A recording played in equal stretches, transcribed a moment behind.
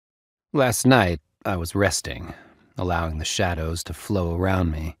Last night, I was resting, allowing the shadows to flow around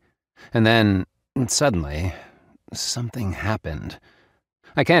me. And then, suddenly, something happened.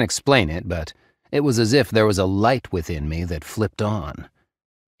 I can't explain it, but it was as if there was a light within me that flipped on.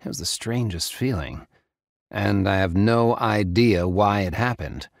 It was the strangest feeling, and I have no idea why it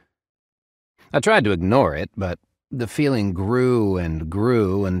happened. I tried to ignore it, but the feeling grew and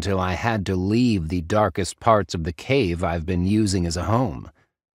grew until I had to leave the darkest parts of the cave I've been using as a home.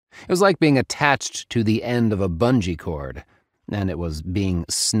 It was like being attached to the end of a bungee cord, and it was being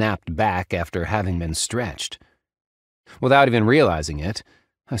snapped back after having been stretched. Without even realizing it,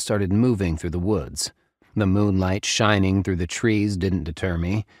 I started moving through the woods. The moonlight shining through the trees didn't deter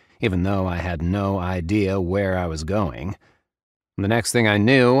me, even though I had no idea where I was going. The next thing I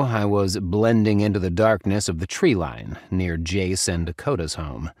knew, I was blending into the darkness of the tree line near Jace and Dakota's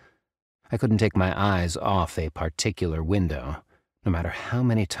home. I couldn't take my eyes off a particular window, no matter how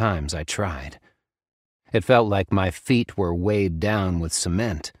many times I tried. It felt like my feet were weighed down with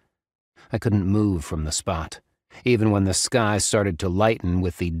cement. I couldn't move from the spot, even when the sky started to lighten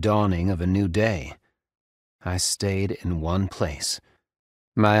with the dawning of a new day. I stayed in one place,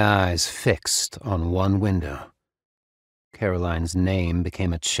 my eyes fixed on one window. Caroline's name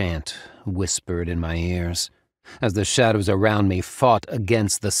became a chant whispered in my ears, as the shadows around me fought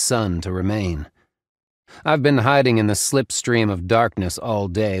against the sun to remain. I've been hiding in the slipstream of darkness all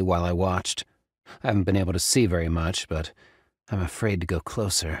day while I watched. I haven't been able to see very much, but I'm afraid to go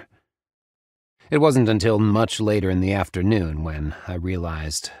closer. It wasn't until much later in the afternoon when I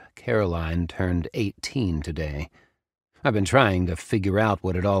realized Caroline turned 18 today. I've been trying to figure out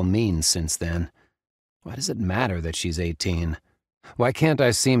what it all means since then. Why does it matter that she's 18? Why can't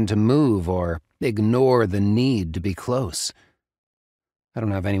I seem to move or ignore the need to be close? I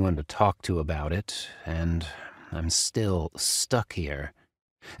don't have anyone to talk to about it, and I'm still stuck here.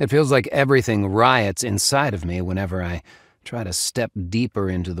 It feels like everything riots inside of me whenever I try to step deeper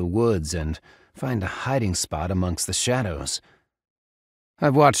into the woods and find a hiding spot amongst the shadows.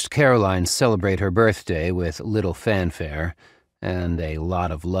 I've watched Caroline celebrate her birthday with little fanfare and a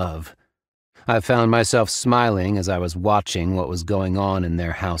lot of love. I found myself smiling as I was watching what was going on in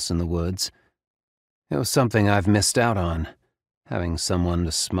their house in the woods. It was something I've missed out on, having someone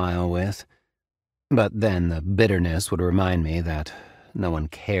to smile with. But then the bitterness would remind me that no one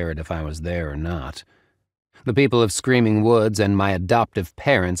cared if I was there or not. The people of Screaming Woods and my adoptive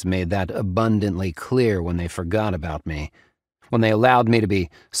parents made that abundantly clear when they forgot about me, when they allowed me to be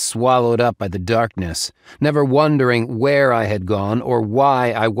swallowed up by the darkness, never wondering where I had gone or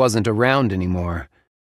why I wasn't around anymore.